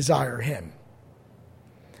desire him.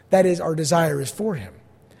 That is, our desire is for him.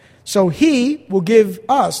 So he will give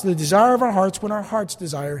us the desire of our hearts when our hearts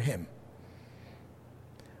desire him.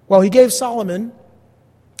 Well, he gave Solomon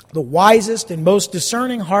the wisest and most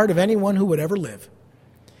discerning heart of anyone who would ever live.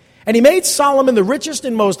 And he made Solomon the richest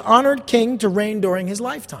and most honored king to reign during his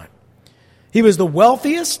lifetime. He was the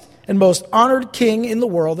wealthiest and most honored king in the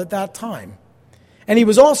world at that time. And he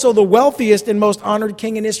was also the wealthiest and most honored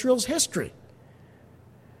king in Israel's history.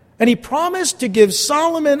 And he promised to give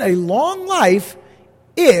Solomon a long life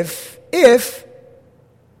if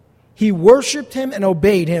he worshiped him and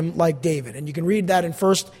obeyed him like David. And you can read that in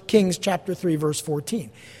 1 Kings chapter 3, verse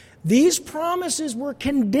 14. These promises were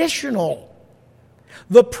conditional.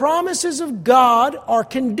 The promises of God are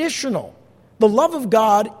conditional. The love of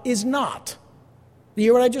God is not. You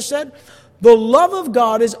hear what I just said? The love of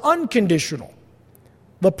God is unconditional.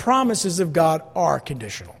 The promises of God are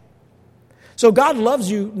conditional. So God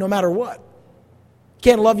loves you no matter what. He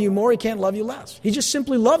can't love you more, he can't love you less. He just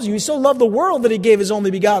simply loves you. He so loved the world that he gave his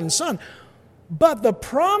only begotten Son. But the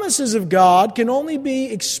promises of God can only be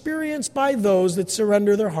experienced by those that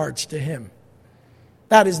surrender their hearts to him.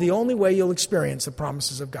 That is the only way you'll experience the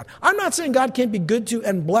promises of God. I'm not saying God can't be good to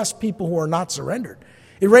and bless people who are not surrendered.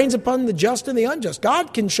 It rains upon the just and the unjust.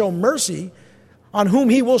 God can show mercy on whom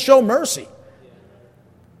he will show mercy.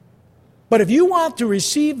 But if you want to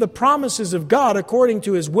receive the promises of God according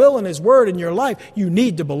to his will and his word in your life, you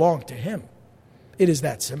need to belong to him. It is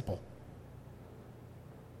that simple.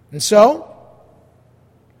 And so,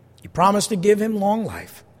 he promised to give him long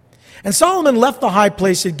life. And Solomon left the high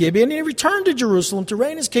place at Gibeon, and he returned to Jerusalem to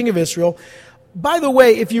reign as king of Israel. By the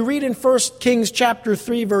way, if you read in 1 Kings chapter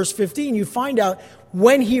 3, verse 15, you find out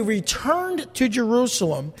when he returned to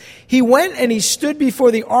Jerusalem, he went and he stood before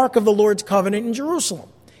the ark of the Lord's covenant in Jerusalem.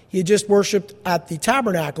 He had just worshipped at the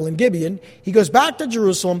tabernacle in Gibeon. He goes back to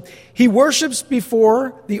Jerusalem. He worships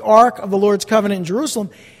before the ark of the Lord's covenant in Jerusalem.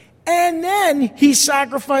 And then he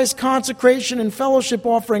sacrificed consecration and fellowship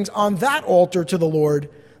offerings on that altar to the Lord,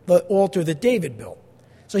 the altar that David built.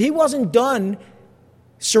 So he wasn't done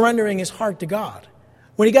surrendering his heart to God.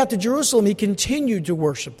 When he got to Jerusalem, he continued to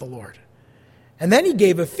worship the Lord. And then he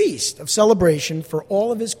gave a feast of celebration for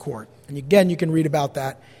all of his court. And again, you can read about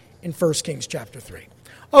that in 1 Kings chapter 3.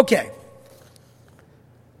 Okay.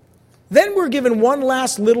 Then we're given one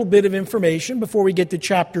last little bit of information before we get to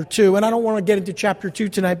chapter 2. And I don't want to get into chapter 2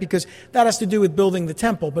 tonight because that has to do with building the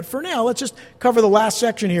temple. But for now, let's just cover the last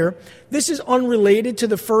section here. This is unrelated to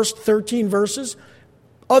the first 13 verses,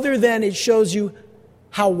 other than it shows you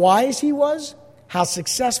how wise he was, how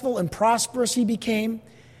successful and prosperous he became,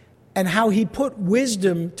 and how he put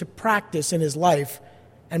wisdom to practice in his life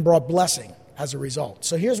and brought blessing as a result.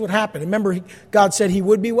 So here's what happened. Remember, God said he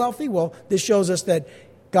would be wealthy? Well, this shows us that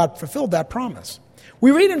God fulfilled that promise.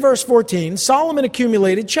 We read in verse 14, Solomon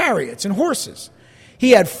accumulated chariots and horses.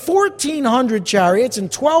 He had 1,400 chariots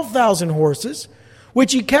and 12,000 horses,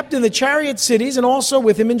 which he kept in the chariot cities and also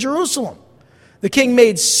with him in Jerusalem. The king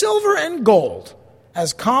made silver and gold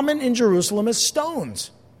as common in Jerusalem as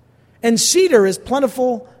stones, and cedar as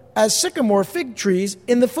plentiful as sycamore fig trees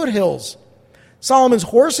in the foothills. Solomon's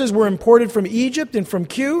horses were imported from Egypt and from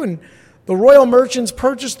Kue, and the royal merchants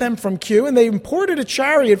purchased them from Kue, and they imported a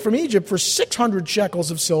chariot from Egypt for 600 shekels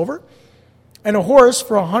of silver and a horse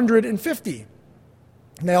for 150.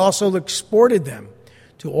 And they also exported them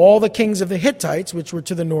to all the kings of the Hittites, which were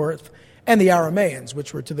to the north, and the Arameans,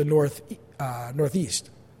 which were to the northeast.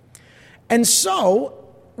 And so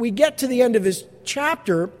we get to the end of this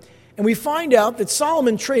chapter, and we find out that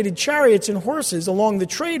Solomon traded chariots and horses along the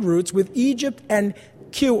trade routes with Egypt and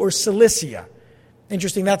Kue, or Cilicia.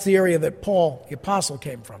 Interesting, that's the area that Paul, the apostle,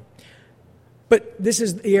 came from. But this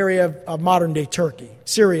is the area of modern-day Turkey,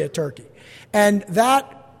 Syria, Turkey. And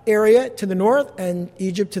that area to the north and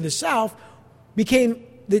Egypt to the south became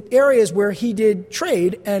the areas where he did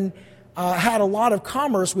trade and had a lot of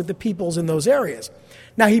commerce with the peoples in those areas.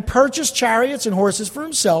 Now, he purchased chariots and horses for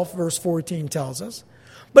himself, verse 14 tells us.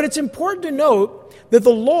 But it's important to note that the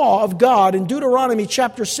law of God in Deuteronomy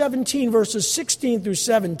chapter 17, verses 16 through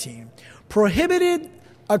 17, prohibited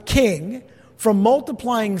a king from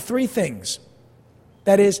multiplying three things.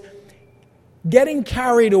 That is, getting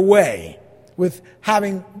carried away with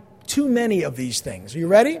having too many of these things. Are you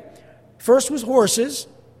ready? First was horses.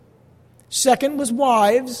 Second was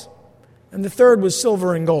wives. And the third was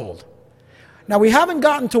silver and gold. Now, we haven't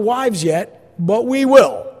gotten to wives yet, but we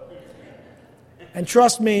will. And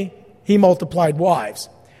trust me, he multiplied wives.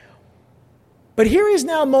 But here he's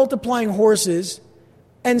now multiplying horses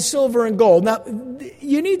and silver and gold. Now,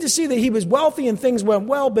 you need to see that he was wealthy and things went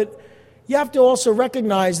well, but you have to also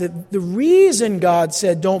recognize that the reason God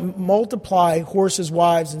said don't multiply horses,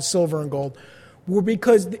 wives, and silver and gold were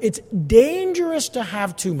because it's dangerous to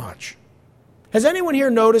have too much. Has anyone here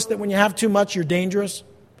noticed that when you have too much, you're dangerous?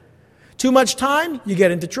 Too much time, you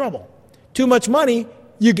get into trouble. Too much money,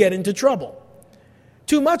 you get into trouble.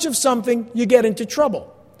 Too much of something, you get into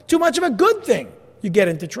trouble. Too much of a good thing, you get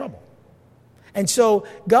into trouble. And so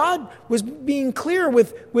God was being clear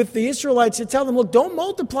with the Israelites to tell them, look, don't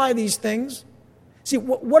multiply these things. See,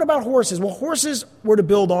 what about horses? Well, horses were to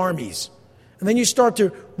build armies. And then you start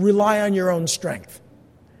to rely on your own strength.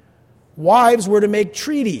 Wives were to make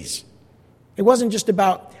treaties. It wasn't just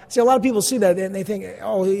about, see, a lot of people see that and they think,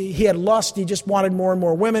 oh, he had lust, he just wanted more and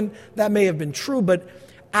more women. That may have been true, but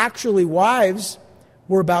actually wives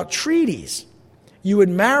were about treaties. You would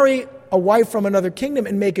marry a wife from another kingdom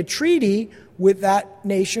and make a treaty with that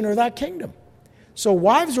nation or that kingdom. So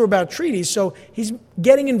wives were about treaties. So he's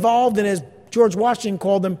getting involved in, as George Washington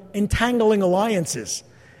called them, entangling alliances.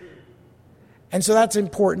 And so that's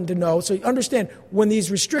important to know. So you understand, when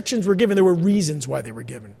these restrictions were given, there were reasons why they were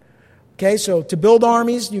given. Okay, so to build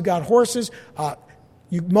armies, you got horses.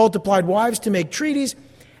 You multiplied wives to make treaties.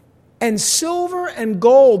 And silver and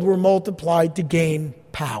gold were multiplied to gain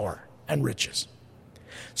power and riches.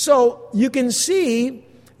 So you can see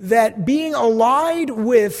that being allied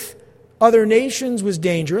with other nations was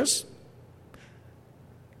dangerous.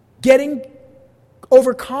 Getting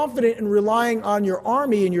overconfident and relying on your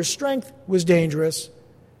army and your strength was dangerous.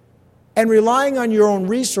 And relying on your own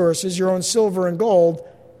resources, your own silver and gold,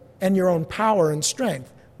 and your own power and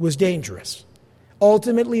strength was dangerous.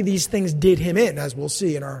 Ultimately, these things did him in, as we'll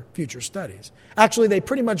see in our future studies. Actually, they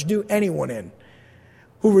pretty much do anyone in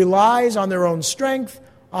who relies on their own strength,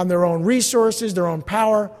 on their own resources, their own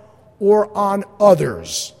power, or on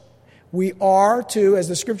others. We are to, as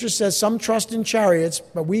the scripture says, some trust in chariots,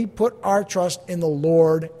 but we put our trust in the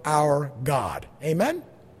Lord our God. Amen?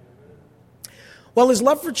 Well, his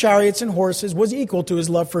love for chariots and horses was equal to his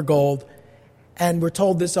love for gold, and we're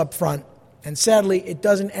told this up front. And sadly, it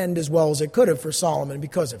doesn't end as well as it could have for Solomon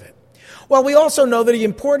because of it. Well, we also know that he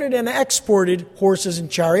imported and exported horses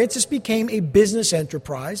and chariots. This became a business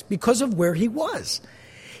enterprise because of where he was.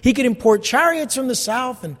 He could import chariots from the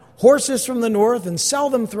south and horses from the north and sell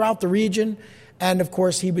them throughout the region. And, of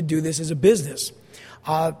course, he would do this as a business.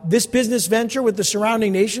 This business venture with the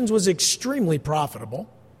surrounding nations was extremely profitable.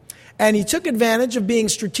 And he took advantage of being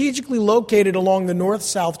strategically located along the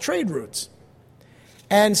north-south trade routes.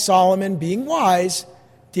 And Solomon, being wise,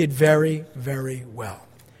 did very, very well.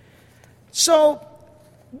 So,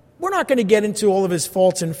 we're not going to get into all of his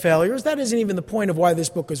faults and failures. That isn't even the point of why this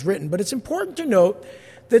book was written. But it's important to note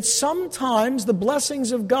that sometimes the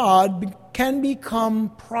blessings of God can become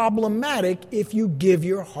problematic if you give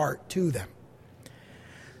your heart to them.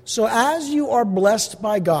 So as you are blessed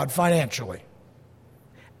by God financially,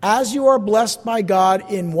 as you are blessed by God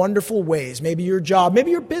in wonderful ways, maybe your job,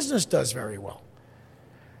 maybe your business does very well,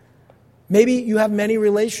 maybe you have many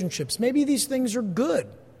relationships, maybe these things are good,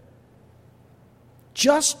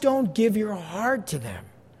 just don't give your heart to them.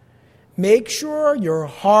 Make sure your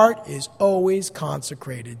heart is always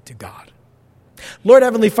consecrated to God. Lord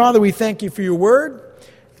Heavenly Father, we thank you for your word.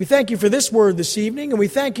 We thank you for this word this evening, and we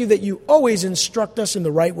thank you that you always instruct us in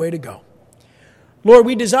the right way to go. Lord,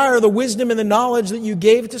 we desire the wisdom and the knowledge that you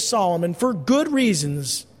gave to Solomon for good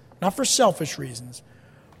reasons, not for selfish reasons,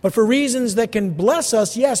 but for reasons that can bless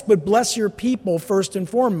us, yes, but bless your people first and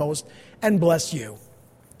foremost, and bless you.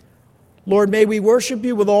 Lord, may we worship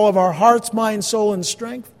you with all of our hearts, mind, soul, and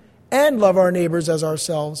strength, and love our neighbors as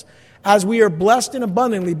ourselves. As we are blessed and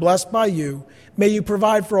abundantly blessed by you, may you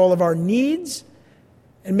provide for all of our needs,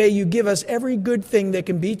 and may you give us every good thing that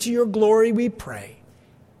can be to your glory, we pray,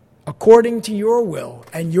 according to your will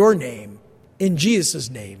and your name, in Jesus'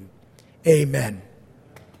 name, amen.